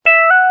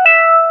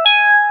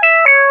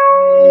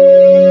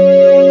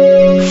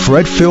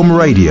Fred Film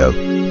Radio,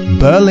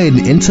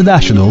 Berlin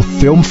International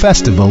Film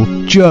Festival,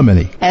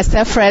 Germany. Essa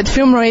é a Fred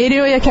Film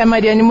Radio e aqui é a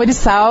Mariane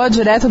Moriçal,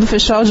 direto do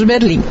Festival de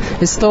Berlim.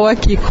 Estou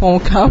aqui com o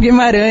Carl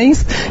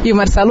Guimarães e o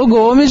Marcelo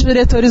Gomes,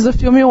 diretores do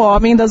filme O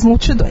Homem das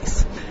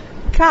Multidões.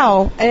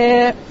 Carl,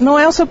 não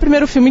é o seu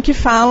primeiro filme que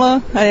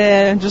fala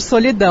de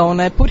solidão,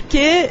 né? Por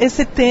que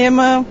esse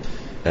tema?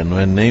 Não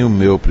é nem o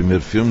meu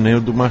primeiro filme, nem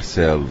o do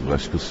Marcelo.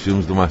 Acho que os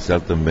filmes do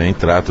Marcelo também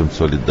tratam de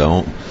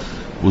solidão.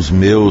 Os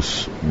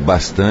meus,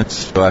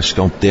 bastantes. Eu acho que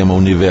é um tema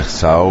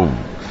universal,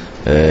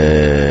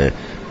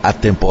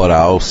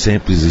 atemporal.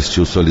 Sempre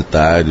existiu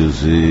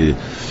solitários. E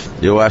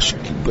eu acho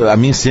que a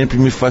mim sempre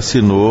me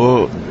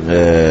fascinou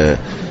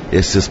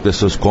essas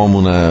pessoas,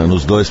 como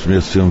nos dois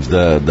primeiros filmes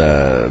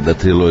da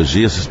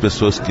trilogia, essas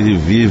pessoas que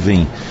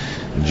vivem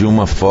de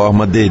uma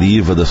forma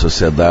deriva da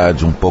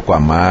sociedade, um pouco à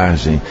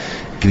margem,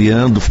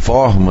 criando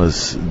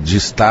formas de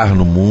estar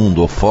no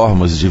mundo ou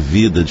formas de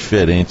vida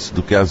diferentes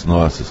do que as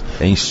nossas.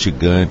 É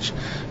instigante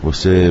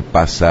você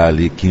passar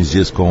ali 15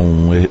 dias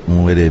com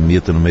um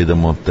eremita no meio da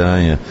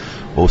montanha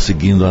ou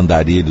seguindo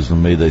andarilhos no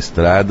meio da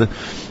estrada.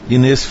 E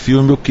nesse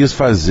filme eu quis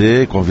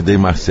fazer, convidei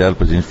Marcelo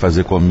para a gente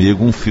fazer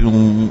comigo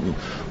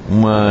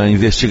uma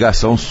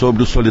investigação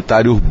sobre o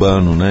solitário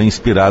urbano, né,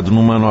 inspirado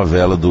numa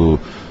novela do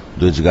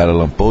Edgar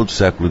Allan Poe, do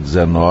século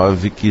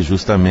XIX, que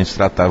justamente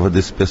tratava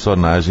desse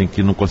personagem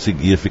que não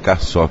conseguia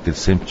ficar só, que ele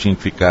sempre tinha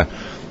que ficar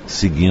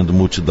seguindo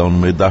multidão no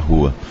meio da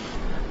rua.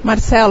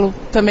 Marcelo,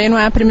 também não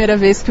é a primeira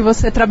vez que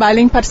você trabalha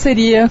em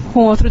parceria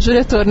com outro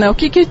diretor, né? O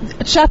que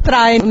te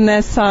atrai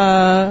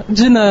nessa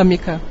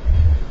dinâmica?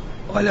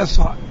 Olha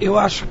só, eu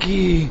acho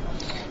que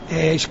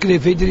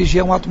escrever e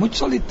dirigir é um ato muito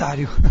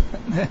solitário,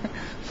 né?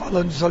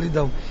 Falando de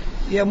solidão.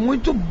 E é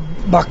muito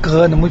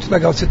bacana, muito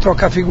legal você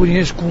trocar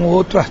figurinhas com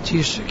outro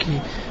artista que,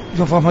 de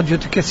uma forma ou de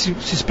outra, quer se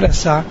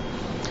expressar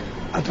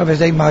através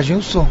da imagem e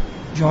o som,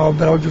 de uma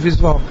obra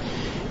audiovisual.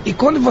 E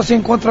quando você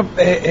encontra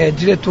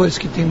diretores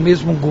que têm o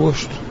mesmo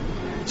gosto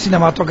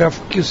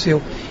cinematográfico que o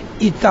seu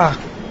e está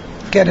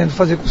querendo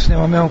fazer com o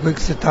cinema a mesma coisa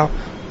que você está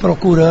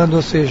procurando,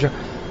 ou seja,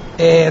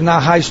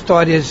 narrar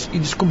histórias e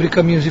descobrir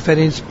caminhos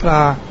diferentes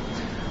para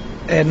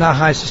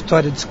narrar essa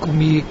história,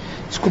 descobrir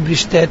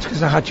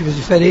estéticas, narrativas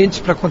diferentes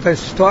para contar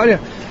essa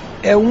história,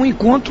 é um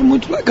encontro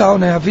muito legal,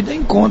 né? A vida é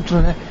encontro,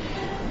 né?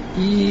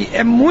 E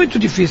é muito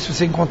difícil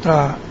você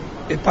encontrar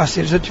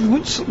parceiros. Eu tive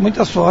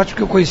muita sorte,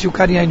 porque eu conheci o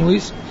Karim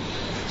Ainuz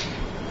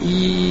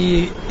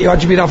e eu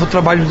admirava o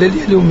trabalho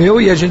dele, ele o meu,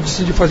 e a gente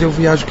decidiu fazer o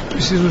Viagem que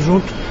Preciso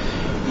junto.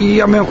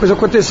 E a mesma coisa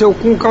aconteceu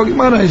com o Carl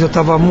Guimarães. Eu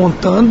estava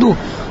montando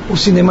o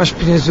Cinema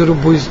Experiência de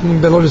Urubus em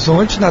Belo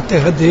Horizonte, na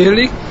terra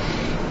dele,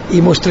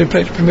 e mostrei para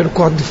ele o primeiro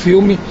corte do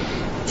filme.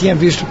 Tinha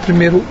visto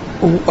primeiro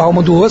A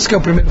Alma do Osso, que é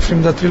o primeiro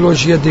filme da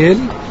trilogia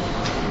dele.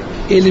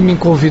 Ele me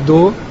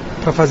convidou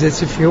para fazer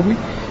esse filme.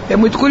 É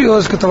muito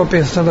curioso que eu estava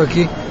pensando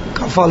aqui,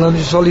 falando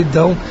de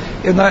solidão.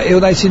 Eu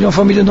nasci de uma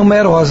família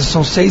numerosa,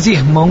 são 6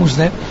 irmãos,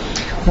 né?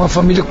 Uma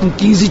família com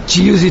 15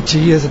 tios e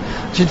tias.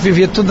 A gente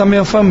vivia tudo na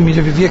mesma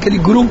família, vivia aquele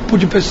grupo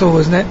de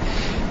pessoas, né?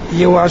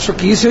 E eu acho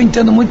que isso eu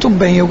entendo muito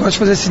bem. Eu gosto de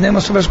fazer cinema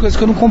sobre as coisas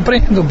que eu não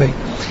compreendo bem.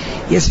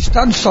 E esse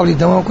estado de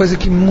solidão é uma coisa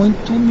que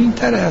muito me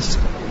interessa,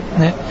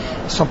 né?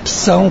 Essa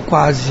opção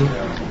quase.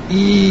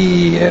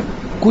 E é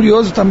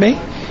curioso também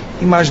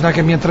imaginar que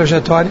a minha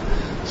trajetória,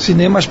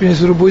 Cinema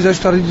Experiência de Urubus, é a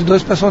história de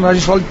 2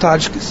 personagens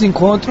solitários que se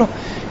encontram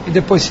e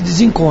depois se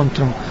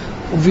desencontram.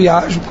 O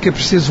Viagem, porque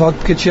preciso volto,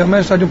 porque te amo, é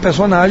a história de um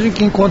personagem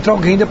que encontra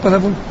alguém, depois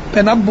leva um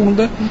pé na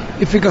bunda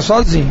e fica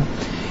sozinho.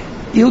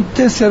 E o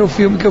terceiro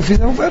filme que eu fiz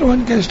é o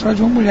Verônica, é a história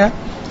de uma mulher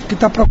que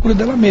está à procura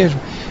dela mesma.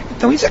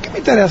 Então isso é que me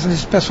interessa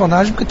nesse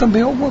personagem, porque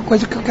também é alguma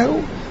coisa que eu quero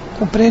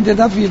compreender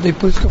da vida, e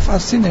por isso que eu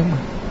faço cinema.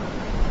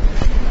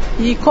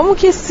 E como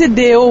que se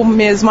deu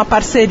mesmo a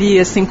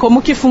parceria, assim,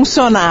 como que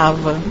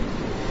funcionava?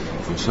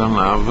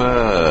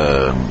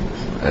 Funcionava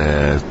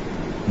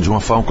de uma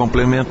forma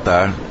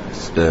complementar,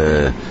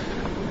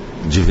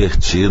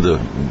 divertida.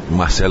 O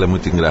Marcelo é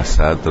muito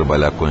engraçado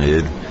trabalhar com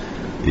ele.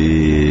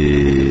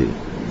 E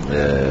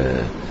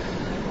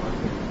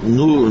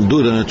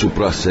durante o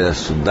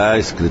processo da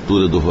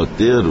escritura do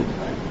roteiro,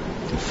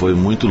 foi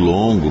muito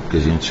longo, porque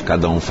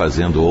cada um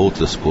fazendo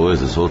outras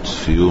coisas, outros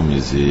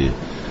filmes, e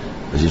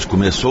a gente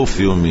começou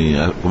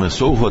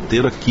o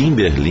roteiro aqui em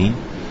Berlim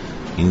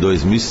em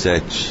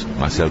 2007. O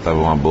Marcelo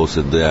estava uma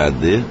bolsa do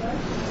EAD,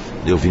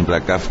 eu vim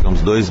para cá, ficamos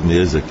 2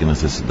 meses aqui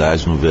nessa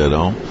cidade no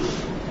verão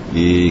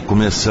e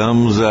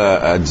começamos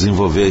a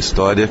desenvolver a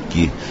história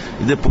aqui.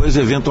 E depois,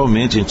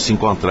 eventualmente, a gente se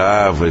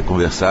encontrava e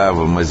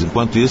conversava, mas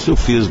enquanto isso eu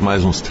fiz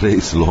mais uns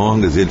 3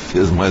 longas, ele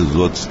fez mais os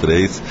outros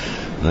 3,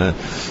 né?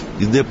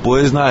 E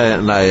depois,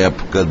 na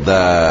época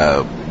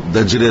da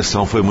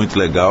direção, foi muito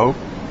legal.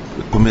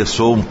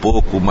 Começou um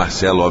pouco, o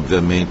Marcelo,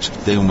 obviamente, que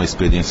tem uma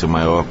experiência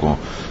maior com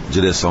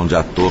direção de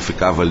ator,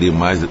 ficava ali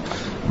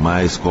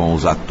mais com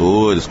os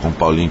atores, com o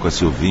Paulinho, com a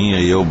Silvinha,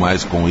 e eu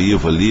mais com o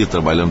Ivo ali,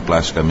 trabalhando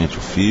plasticamente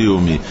o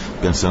filme,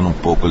 pensando um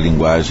pouco a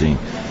linguagem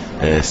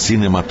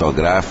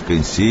cinematográfica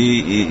em si,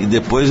 e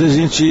depois a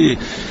gente,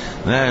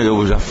 né,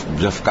 eu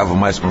já ficava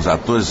mais com os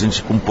atores, a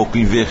gente um pouco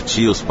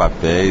invertia os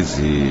papéis,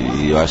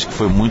 e eu acho que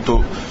foi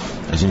muito,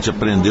 a gente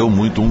aprendeu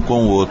muito um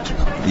com o outro.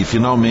 E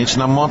finalmente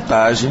na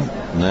montagem,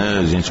 né,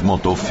 a gente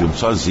montou o filme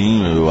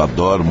sozinho. Eu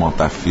adoro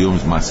montar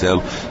filmes.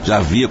 Marcelo já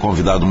havia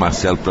convidado o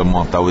Marcelo para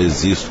montar o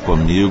Existo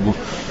comigo,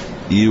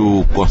 e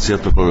o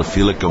Concerto para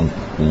Clorofila, que é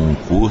um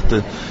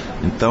curta.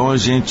 Então a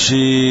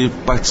gente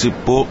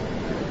participou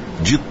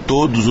de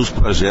todos os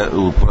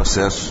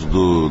processos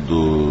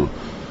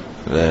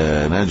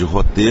né, de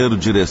roteiro,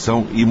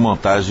 direção e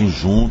montagem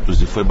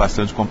juntos, e foi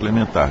bastante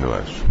complementar, eu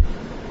acho.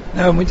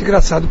 É muito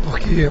engraçado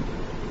porque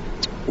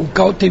o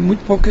Cal tem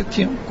muito pouco,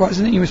 tinha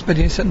quase nenhuma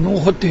experiência no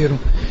roteiro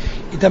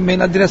e também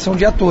na direção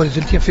de atores.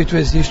 Ele tinha feito o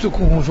Existo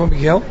com o João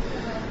Miguel,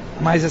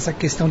 mas essa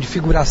questão de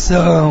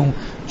figuração,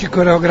 de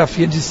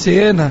coreografia de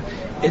cena,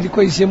 ele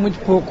conhecia muito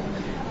pouco.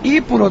 E,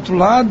 por outro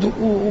lado,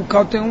 o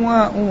Cal tem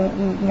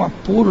um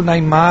apuro na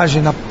imagem,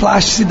 na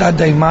plasticidade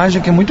da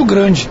imagem, que é muito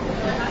grande,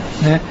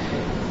 né?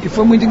 E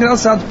foi muito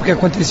engraçado, porque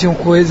aconteciam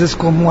coisas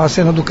como a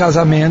cena do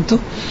casamento,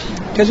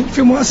 que a gente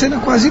filmou a cena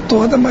quase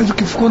toda, mas o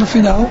que ficou no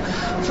final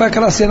foi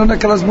aquela cena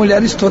daquelas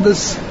mulheres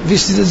todas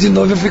vestidas de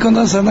noiva ficam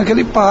dançando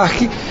naquele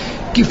parque,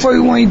 que foi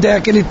uma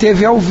ideia que ele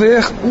teve ao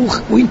ver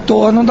o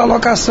entorno da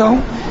locação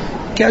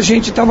que a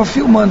gente estava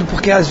filmando,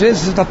 porque às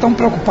vezes você está tão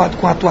preocupado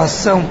com a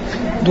atuação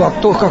do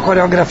ator, com a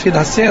coreografia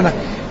da cena,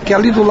 que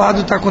ali do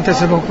lado está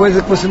acontecendo uma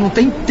coisa que você não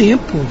tem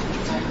tempo,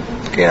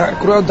 porque a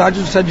crueldade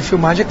do set de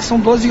filmagem é que são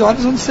 12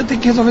 horas onde você tem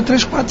que resolver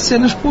 3, 4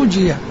 cenas por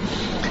dia.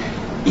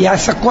 E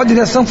essa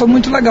coordenação foi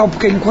muito legal,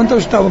 porque enquanto eu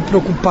estava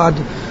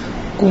preocupado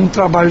com o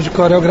trabalho de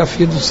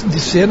coreografia de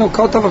cena, o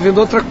Cal estava vendo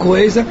outra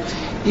coisa,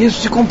 e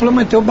isso se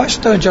complementou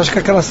bastante. Acho que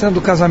aquela cena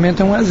do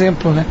casamento é um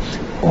exemplo, né?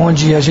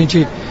 Onde a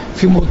gente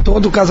filmou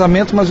todo o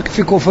casamento, mas o que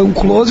ficou foi um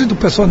close do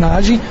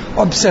personagem,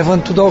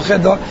 observando tudo ao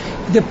redor,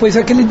 e depois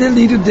aquele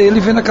delírio dele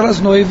vendo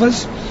aquelas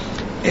noivas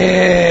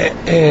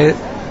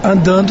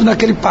andando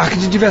naquele parque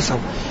de diversão.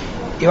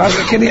 Eu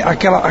acho que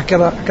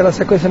aquela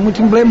sequência é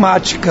muito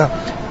emblemática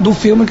do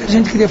filme que a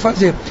gente queria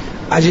fazer.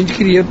 A gente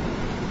queria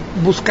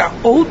buscar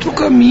outro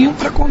caminho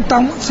para contar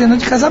uma cena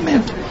de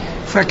casamento.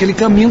 Foi aquele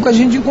caminho que a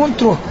gente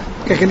encontrou,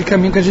 porque é aquele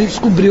caminho que a gente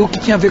descobriu que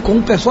tinha a ver com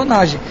o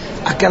personagem,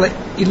 aquela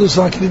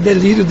ilusão, aquele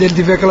delírio dele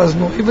de ver aquelas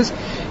noivas,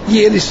 e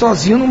ele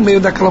sozinho no meio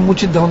daquela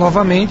multidão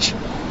novamente,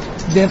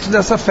 dentro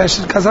dessa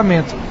festa de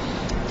casamento.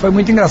 Foi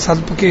muito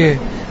engraçado, porque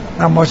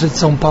na Mostra de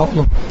São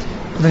Paulo,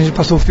 quando a gente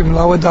passou o filme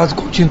lá, o Eduardo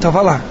Coutinho estava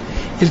lá.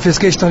 Ele fez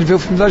questão de ver o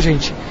filme da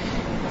gente.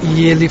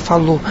 E ele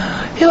falou: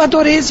 eu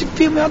adorei esse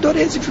filme, eu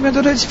adorei esse filme, eu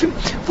adorei esse filme.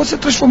 Você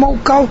transformou o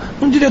Cal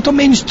num diretor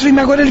mainstream,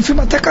 agora ele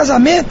filma até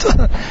casamento.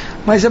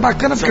 Mas é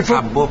bacana porque Você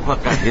acabou com a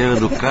carreira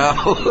do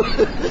Cal.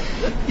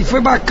 E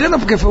foi bacana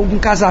porque foi um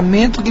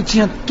casamento que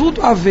tinha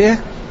tudo a ver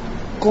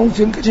com o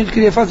filme que a gente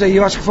queria fazer. E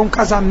eu acho que foi um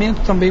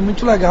casamento também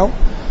muito legal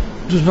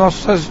dos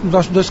nossos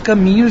dois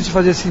caminhos de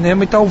fazer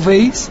cinema. E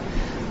talvez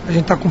a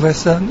gente está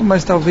conversando,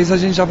 mas talvez a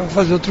gente já vai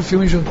fazer outro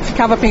filme junto.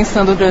 Ficava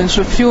pensando durante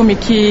o filme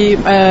que,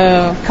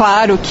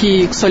 claro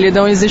que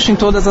solidão existe em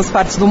todas as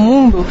partes do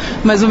mundo,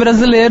 mas o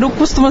brasileiro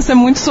costuma ser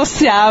muito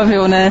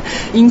sociável, né?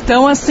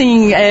 Então,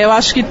 assim, eu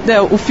acho que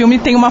o filme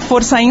tem uma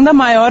força ainda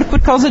maior por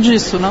causa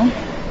disso, não?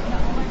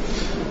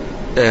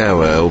 É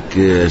o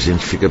que a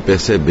gente fica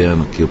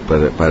percebendo, que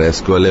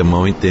parece que o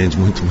alemão entende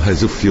muito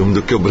mais o filme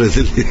do que o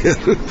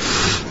brasileiro.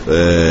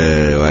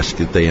 Eu acho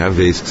que tem a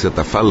ver isso que você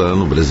está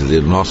falando. O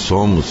brasileiro, nós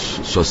somos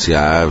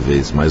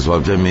sociáveis, mas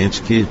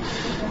obviamente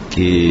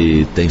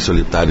que tem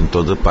solitário em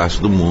toda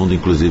parte do mundo,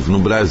 inclusive no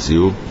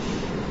Brasil,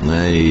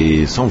 né?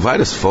 E são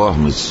várias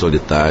formas de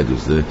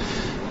solitários, né?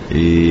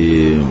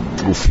 E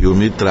o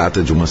filme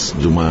trata de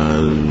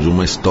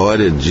uma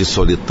história de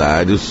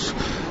solitários.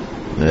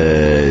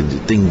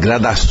 Tem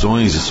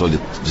gradações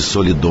de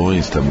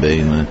solidões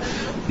também, né?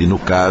 E no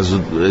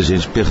caso a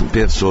gente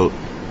pensou,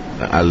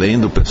 além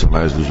do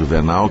personagem do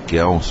Juvenal, que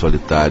é um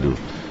solitário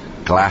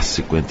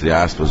clássico, entre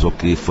aspas, ou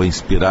que foi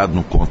inspirado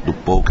no conto do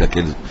Poe, que é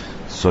aquele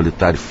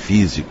solitário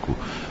físico,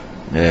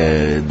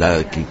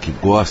 que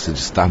gosta de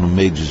estar no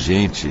meio de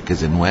gente, quer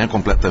dizer, não é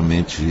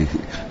completamente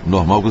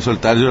normal, porque o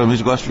solitário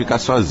geralmente gosta de ficar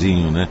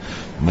sozinho, né?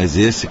 Mas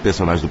esse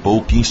personagem do Poe,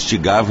 o que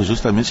instigava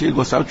justamente, que ele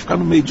gostava de ficar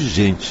no meio de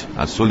gente.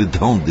 A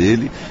solidão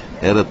dele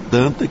era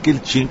tanta que ele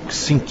tinha que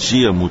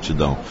sentir a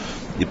multidão.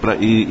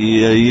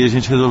 E aí a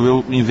gente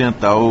resolveu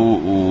inventar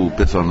o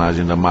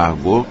personagem da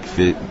Margot,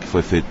 que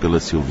foi feito pela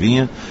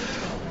Silvinha,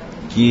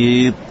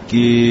 que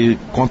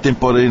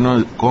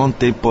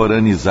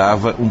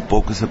contemporaneizava um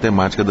pouco essa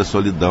temática da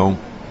solidão,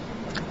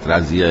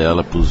 trazia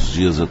ela para os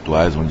dias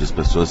atuais, onde as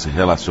pessoas se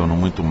relacionam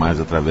muito mais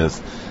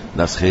através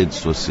das redes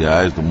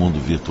sociais, do mundo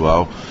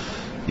virtual,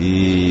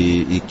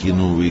 e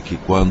que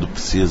quando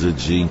precisa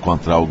de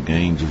encontrar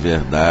alguém de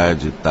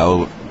verdade e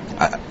tal,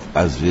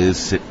 às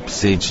vezes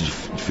sente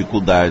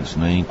dificuldades,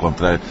 né, em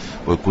encontrar.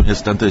 Eu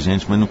conheço tanta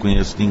gente, mas não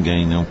conheço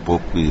ninguém, né? Um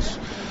pouco isso.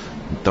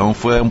 Então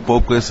foi um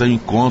pouco esse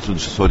encontro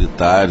de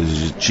solitários,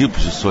 de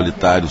tipos de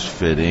solitários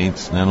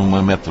diferentes, né,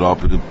 numa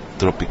metrópole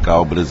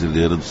tropical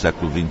brasileira do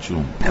século XXI.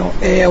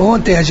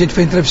 Ontem a gente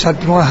foi entrevistado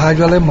por uma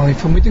rádio alemã e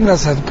foi muito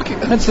engraçado, porque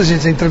antes da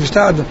gente ser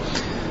entrevistado,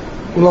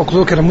 o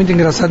locutor, que era muito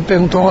engraçado,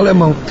 perguntou ao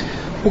alemão: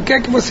 o que é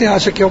que você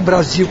acha que é o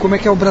Brasil? Como é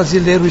que é o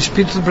brasileiro, o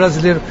espírito do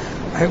brasileiro?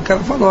 Aí o cara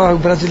falou: o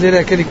brasileiro é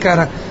aquele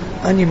cara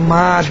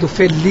animado,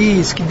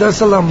 feliz, que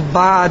dança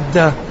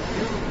lambada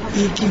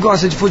e que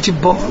gosta de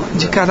futebol,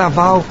 de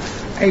carnaval.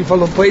 Aí ele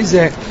falou: pois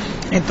é,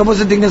 então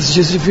você tem que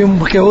assistir esse filme,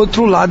 porque é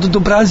outro lado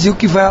do Brasil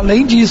que vai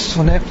além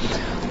disso, né?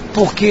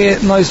 Porque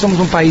nós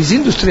somos um país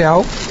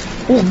industrial,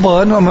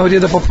 urbano, a maioria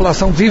da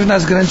população vive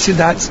nas grandes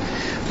cidades.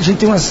 A gente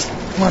tem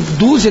uma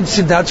dúzia de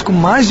cidades com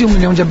mais de 1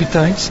 milhão de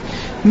habitantes,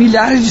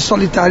 milhares de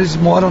solitários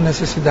moram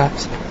nessas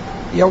cidades,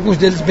 e alguns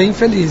deles bem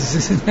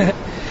felizes, né?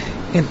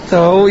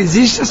 Então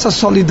existe essa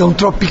solidão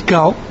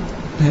tropical,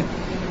 né,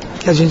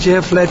 que a gente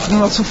reflete no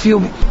nosso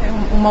filme.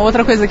 Uma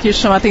outra coisa que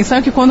chama a atenção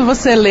é que quando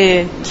você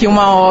lê que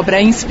uma obra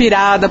é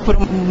inspirada por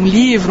um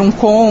livro, um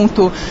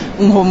conto,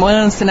 um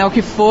romance, né, o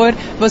que for,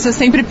 você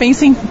sempre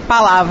pensa em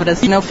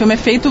palavras, né? O filme é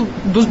feito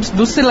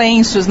dos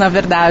silêncios, na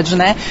verdade,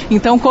 né?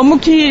 Então como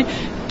que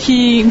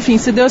enfim,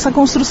 se deu essa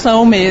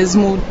construção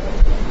mesmo?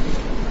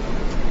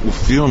 O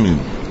filme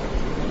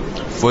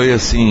foi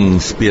assim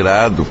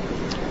inspirado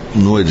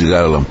no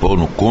Edgar Allan Poe,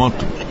 no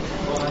conto,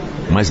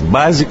 mas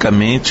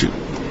basicamente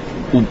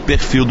o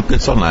perfil do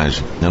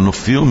personagem. No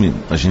filme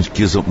a gente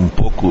quis um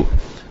pouco,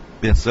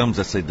 pensamos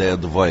essa ideia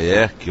do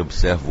voyeur que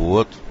observa o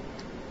outro,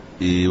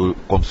 e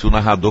como se o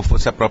narrador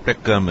fosse a própria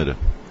câmera,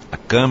 a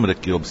câmera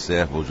que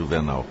observa o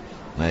Juvenal,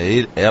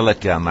 né? Ela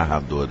que é a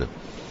narradora.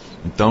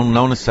 Então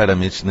não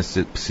necessariamente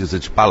precisa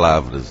de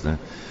palavras, né?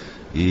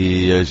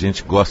 E a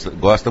gente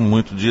gosta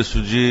muito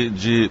disso,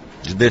 de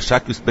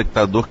deixar que o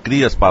espectador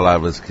crie as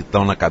palavras que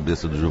estão na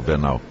cabeça do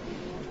Juvenal,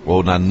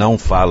 ou na não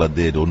fala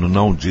dele, ou no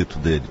não dito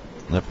dele,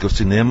 né? Porque o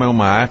cinema é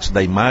uma arte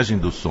da imagem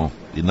do som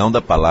e não da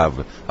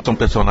palavra. São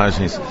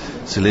personagens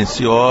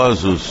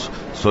silenciosos,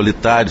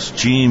 solitários,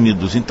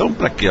 tímidos. Então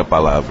para que a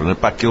palavra, né?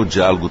 Para que o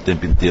diálogo o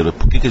tempo inteiro?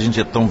 Por que a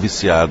gente é tão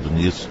viciado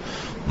nisso,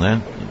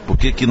 né? Por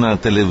que na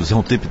televisão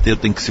o tempo inteiro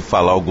tem que se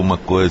falar alguma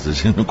coisa? A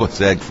gente não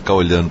consegue ficar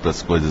olhando para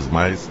as coisas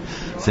mais,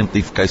 sempre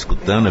tem que ficar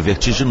escutando. É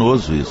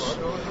vertiginoso isso,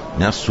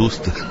 me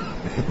assusta.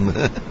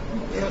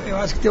 Eu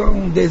acho que tem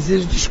um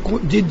desejo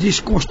de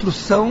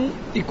desconstrução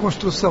e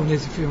construção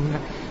nesse filme, né?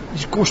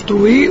 De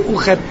construir o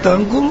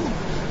retângulo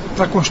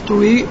para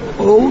construir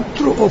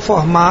outro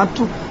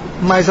formato,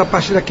 mas a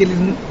partir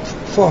daquele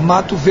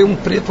formato ver um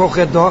preto ao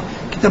redor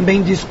que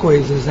também diz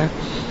coisas, né?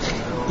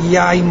 E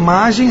a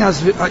imagem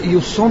e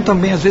o som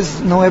também às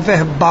vezes não é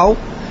verbal,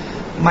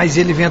 mas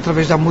ele vem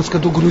através da música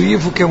do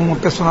Gruivo, que é uma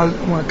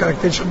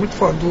característica muito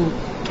forte do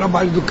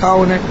trabalho do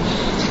Cal, né?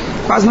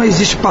 Quase não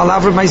existe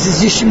palavra, mas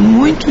existem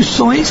muitos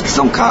sons que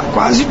são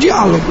quase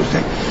diálogos,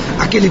 né?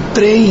 Aquele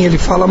trem, ele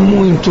fala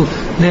muito,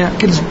 né?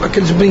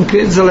 Aqueles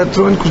brinquedos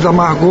eletrônicos da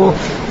Margot,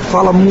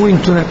 fala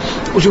muito, né?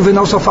 O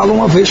Juvenal só fala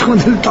uma vez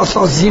quando ele está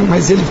sozinho,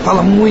 mas ele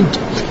fala muito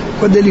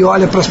quando ele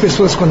olha para as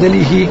pessoas, quando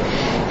ele ri.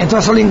 Então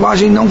essa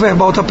linguagem não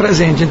verbal está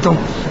presente. Então,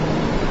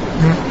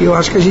 né, eu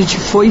acho que a gente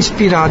foi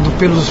inspirado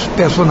pelos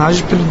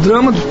personagens, pelo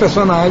drama dos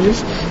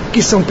personagens,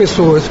 que são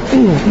pessoas,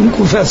 um não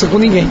conversa com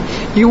ninguém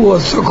e o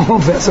outro só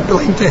conversa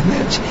pela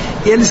internet.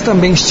 Eles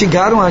também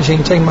instigaram a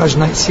gente a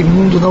imaginar esse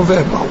mundo não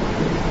verbal.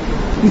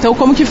 Então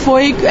como que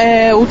foi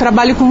o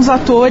trabalho com os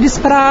atores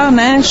para,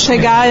 né,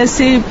 chegar a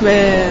esse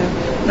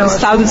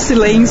estado de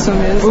silêncio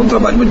mesmo? Foi um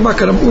trabalho muito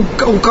bacana.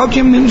 O Cal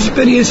tinha menos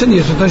experiência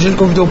nisso, então a gente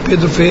convidou o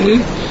Pedro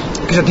Freire,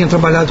 que já tinha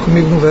trabalhado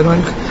comigo no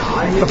Verônica,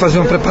 para fazer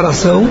uma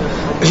preparação.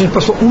 A gente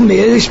passou 1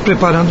 mês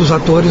preparando os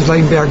atores lá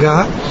em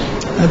BH,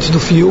 antes do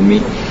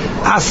filme.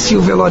 A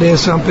Silvia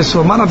Lourenço é uma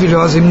pessoa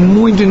maravilhosa e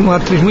uma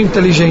atriz muito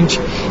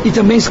inteligente, e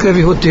também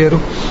escreve roteiro.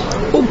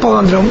 O Paulo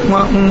André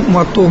um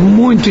ator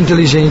muito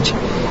inteligente,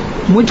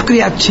 muito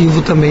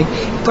criativo também.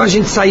 Então a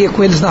gente saía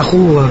com eles na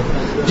rua.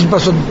 A gente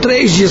passou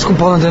 3 dias com o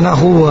Paulo André na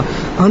rua,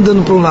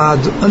 andando para um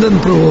lado, andando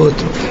para o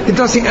outro.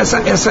 Então assim,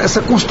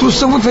 essa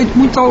construção foi feita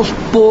muito aos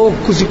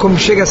poucos, e como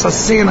chega essa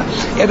cena,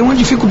 era uma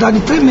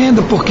dificuldade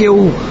tremenda, porque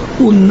o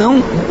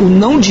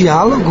não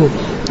diálogo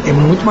é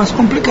muito mais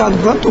complicado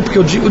para o ator, porque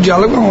o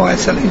diálogo é uma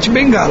excelente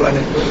bengala,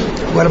 né?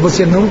 Agora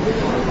você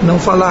não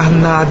falar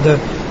nada,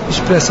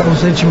 expressar um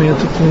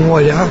sentimento com um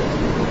olhar,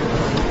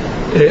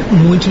 é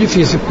muito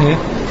difícil, né?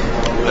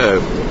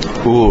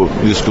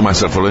 Isso que o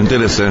Marcelo falou é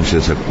interessante,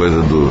 essa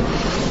coisa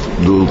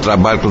do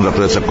trabalho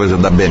com essa coisa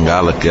da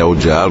bengala, que é o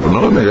diálogo.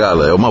 Não é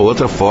bengala, é uma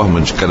outra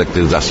forma de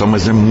caracterização,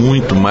 mas é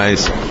muito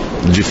mais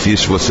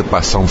difícil você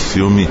passar um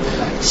filme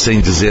sem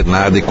dizer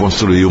nada e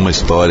construir uma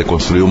história,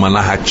 construir uma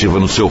narrativa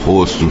no seu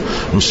rosto,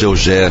 no seu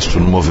gesto,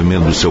 no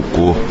movimento do seu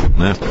corpo,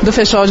 né? Do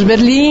Festival de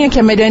Berlim, aqui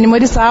é Mariane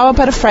Morisawa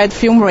para Fred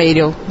Film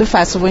Radio, do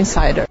Festival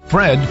Insider.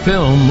 Fred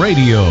Film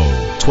Radio,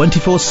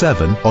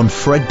 24/7 on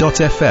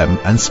Fred.fm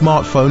and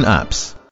smartphone apps.